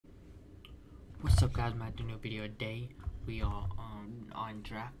What's up, guys? I'm doing a video today. We are on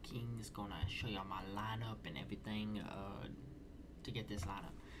DraftKings, gonna show y'all my lineup and everything to get this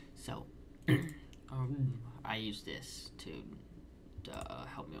lineup. So I use this to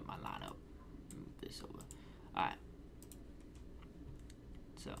help me with my lineup. Move this over. Alright.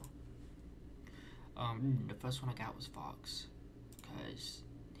 So the first one I got was Fox, because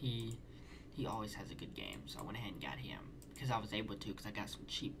he always has a good game. So I went ahead and got him because I was able to, because I got some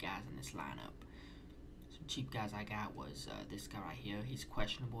cheap guys in this lineup. Cheap guys I got was this guy right here. He's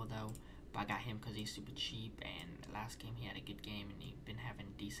questionable though, but I got him because he's super cheap, and last game he had a good game and he's been having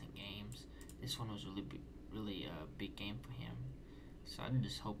decent games. This one was really a big game for him, so I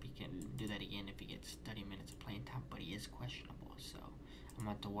just hope he can do that again if he gets 30 minutes of playing time, but he is questionable, so I'm going to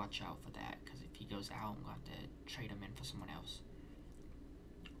have to watch out for that, because if he goes out, I'm going to have to trade him in for someone else.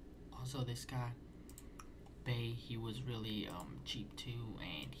 Also, this guy Bay, he was really cheap too,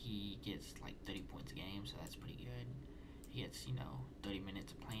 and he gets like 30 points a game, so that's pretty good. He gets 30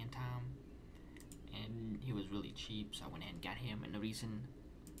 minutes of playing time, and he was really cheap, so I went ahead and got him. And the reason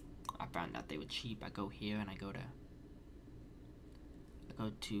I found out they were cheap, I go here and I go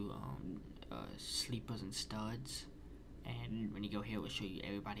to sleepers and studs, and when you go here, it will show you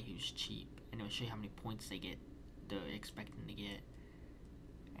everybody who's cheap, and it will show you how many points they're expecting to get.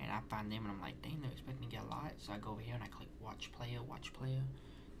 And I find them and I'm like, dang, they're expecting to get a lot. So I go over here and I click watch player.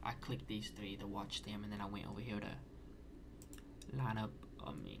 I click these three to watch them, and then I went over here to lineup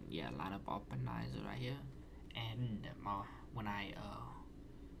optimizer right here. And when I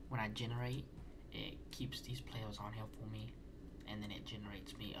generate, it keeps these players on here for me, and then it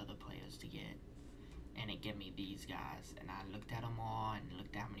generates me other players to get. And it gave me these guys, and I looked at them all and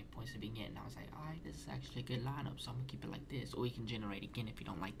looked at how many points they've been getting. I was like, alright, this is actually a good lineup, so I'm gonna keep it like this. Or you can generate again if you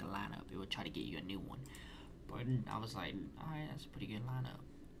don't like the lineup. It will try to get you a new one. But I was like, alright, that's a pretty good lineup.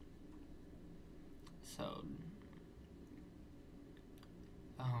 So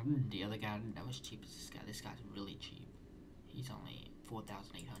the other guy that was cheap is this guy. This guy's really cheap. He's only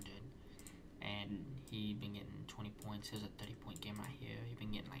 4,800, and he been getting 20 points. Here's a 30-point game right here. He's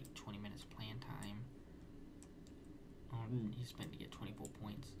been getting like 20 minutes playing time. He's meant to get 24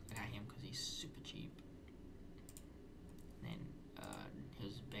 points. I got him because he's super cheap. Then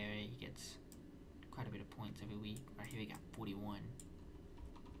here's Barry. He gets quite a bit of points every week. Right here he got 41.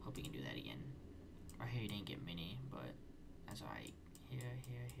 Hope he can do that again. Right here he didn't get many, but that's alright. Here,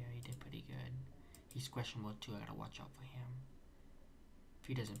 he did pretty good. He's questionable too. I gotta watch out for him. If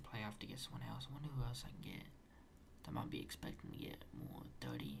he doesn't play, I have to get someone else. I wonder who else I can get. I might be expecting to get more.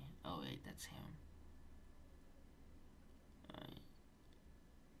 30. Oh wait, that's him.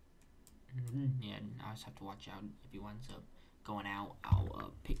 Yeah, I just have to watch out. If he winds up going out,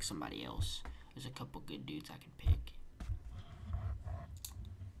 I'll pick somebody else. There's a couple good dudes I can pick.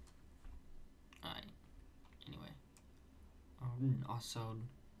 Alright. Anyway. Also,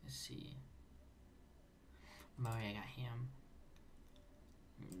 let's see. Murray, I got him.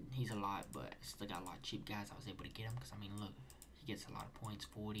 He's a lot, but I still got a lot of cheap guys. I was able to get him because, I mean, look, he gets a lot of points.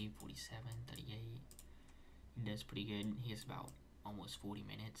 40, 47, 38. He does pretty good. He has about almost 40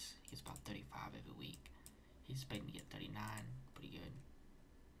 minutes. He gets about 35 every week. He's expecting to get 39. Pretty good.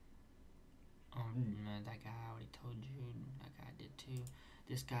 That guy I already told you. That guy did too.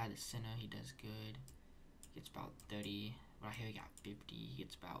 This guy, the center, he does good. He gets about 30. Right here, he got 50. He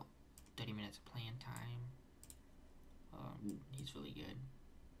gets about 30 minutes of playing time. He's really good.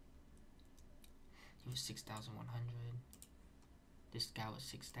 He was 6,100. This guy was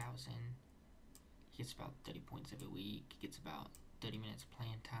 6,000. He gets about 30 points every week. He gets about 30 minutes of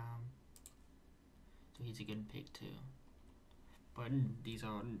playing time. So he's a good pick too. But these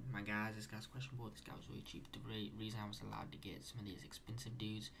are my guys. This guy's questionable. This guy was really cheap. The reason I was allowed to get some of these expensive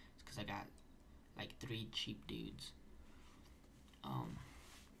dudes is because I got like 3 cheap dudes.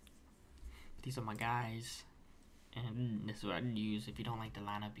 These are my guys, and this is what I use. If you don't like the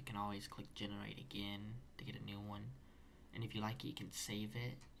lineup, you can always click generate again to get a new one. And if you like it, you can save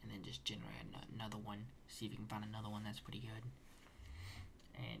it and then just generate another one. See if you can find another one that's pretty good.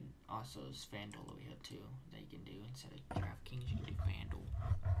 And also there's FanDuel over here too that you can do. Instead of DraftKings, you can do FanDuel.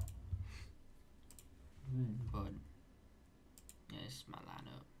 But yeah, this is my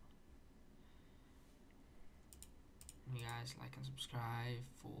lineup. You guys like and subscribe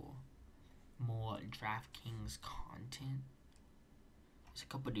for more DraftKings content. There's a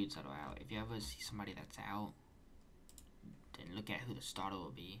couple dudes that are out. If you ever see somebody that's out, then look at who the starter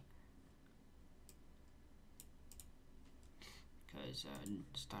will be. Because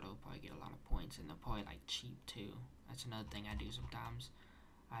the starter will probably get a lot of points, and they're probably like cheap too. That's another thing I do sometimes.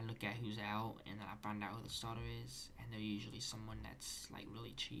 I look at who's out, and then I find out who the starter is, and they're usually someone that's like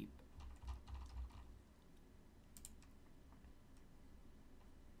really cheap.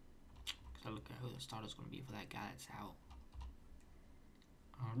 Okay, who the starter's gonna be for that guy that's out.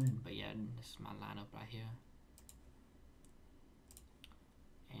 But yeah, this is my lineup right here.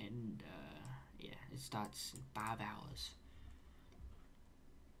 And yeah, it starts in 5 hours.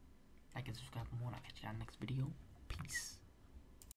 Like and subscribe for more, and I'll catch you on the next video. Peace.